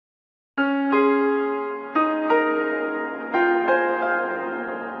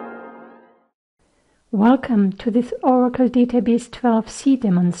Welcome to this Oracle Database 12c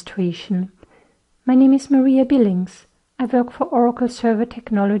demonstration. My name is Maria Billings. I work for Oracle Server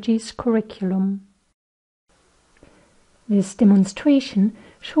Technologies curriculum. This demonstration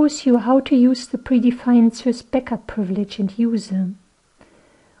shows you how to use the predefined SYSBACKUP privilege and user.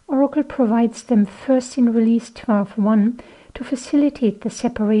 Oracle provides them first in Release 12.1 to facilitate the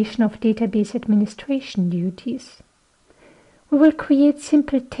separation of database administration duties. We will create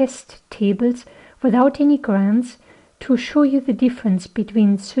simple test tables without any grants to show you the difference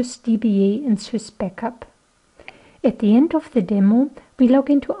between SYSDBA and SYSBACKUP. At the end of the demo, we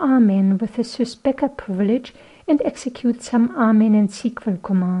log into RMAN with the SYSBACKUP privilege and execute some RMAN and SQL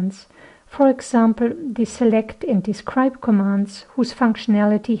commands. For example, the select and describe commands whose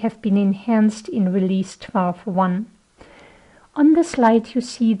functionality have been enhanced in Release 12.1. On the slide you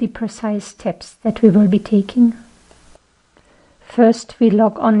see the precise steps that we will be taking. First, we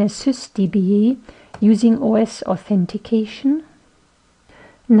log on as SysDBA using OS authentication.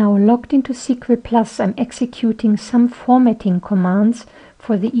 Now logged into SQL Plus, I'm executing some formatting commands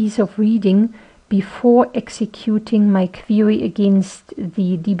for the ease of reading before executing my query against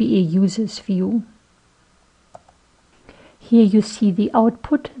the DBA users view. Here you see the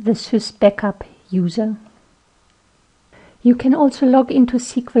output, the SYSBACKUP user. You can also log into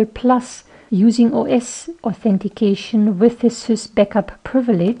SQL Plus using OS authentication with the SYSBACKUP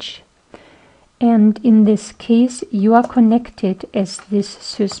privilege, and in this case you are connected as this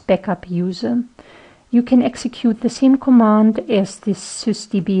SYSBACKUP user. You can execute the same command as this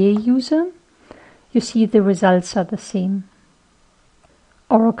SysDBA user. You see the results are the same.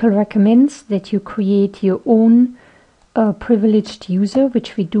 Oracle recommends that you create your own privileged user,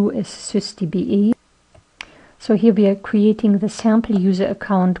 which we do as SysDBA. So here we are creating the sample user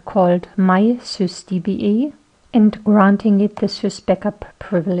account called MySysDBA and granting it the SYSBACKUP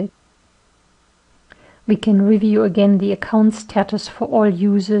privilege. We can review again the account status for all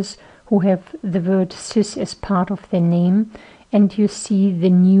users who have the word sys as part of their name, and you see the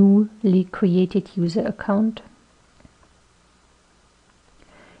newly created user account.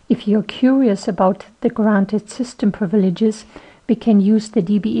 If you're curious about the granted system privileges, we can use the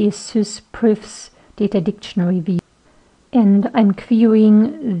DBA SysPrivs data dictionary view, and I'm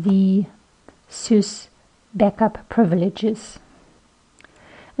querying the SYSBACKUP privileges.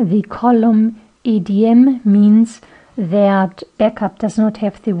 The column ADM means that backup does not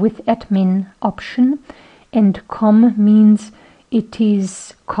have the with admin option, and COM means it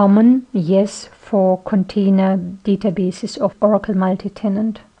is common, yes, for container databases of Oracle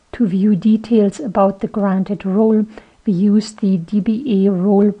multi-tenant. To view details about the granted role, we use the DBA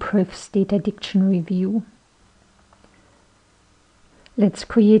role privs data dictionary view. Let's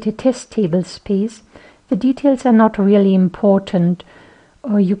create a test table space. The details are not really important,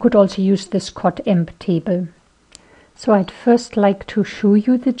 or you could also use the SCOT-EMP table. So I'd first like to show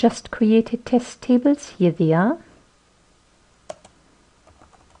you the just created test tables. Here they are.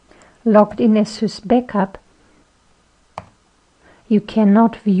 Logged in as SYSBACKUP, you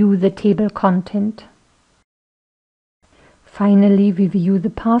cannot view the table content. Finally, we view the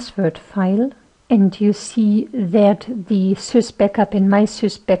password file, and you see that the SYSBACKUP and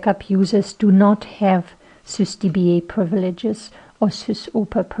MySysBACKUP users do not have SysDBA privileges or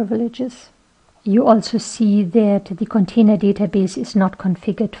SysOper privileges. You also see that the container database is not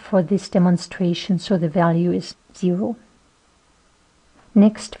configured for this demonstration, so the value is 0.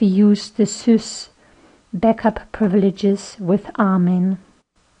 Next, we use the SYSBACKUP privileges with RMAN.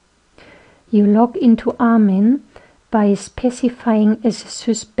 You log into RMAN by specifying as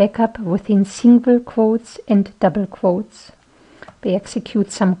SYSBACKUP within single quotes and double quotes. We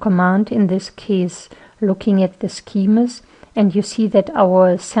execute some command, in this case looking at the schemas, and you see that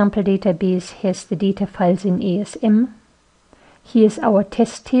our sample database has the data files in ASM. Here's our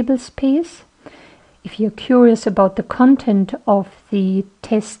test table space. If you're curious about the content of the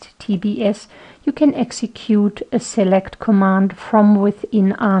test TBS, you can execute a select command from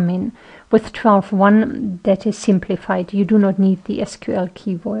within RMAN. With 12.1 that is simplified. You do not need the SQL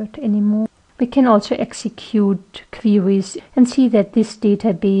keyword anymore. We can also execute queries and see that this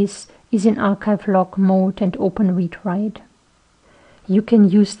database is in archive log mode and open read write. You can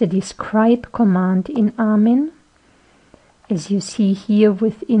use the describe command in RMAN, as you see here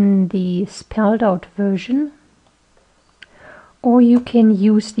within the spelled out version, or you can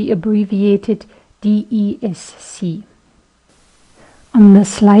use the abbreviated DESC. On the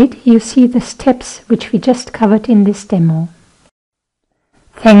slide you see the steps which we just covered in this demo.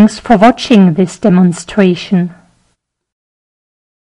 Thanks for watching this demonstration.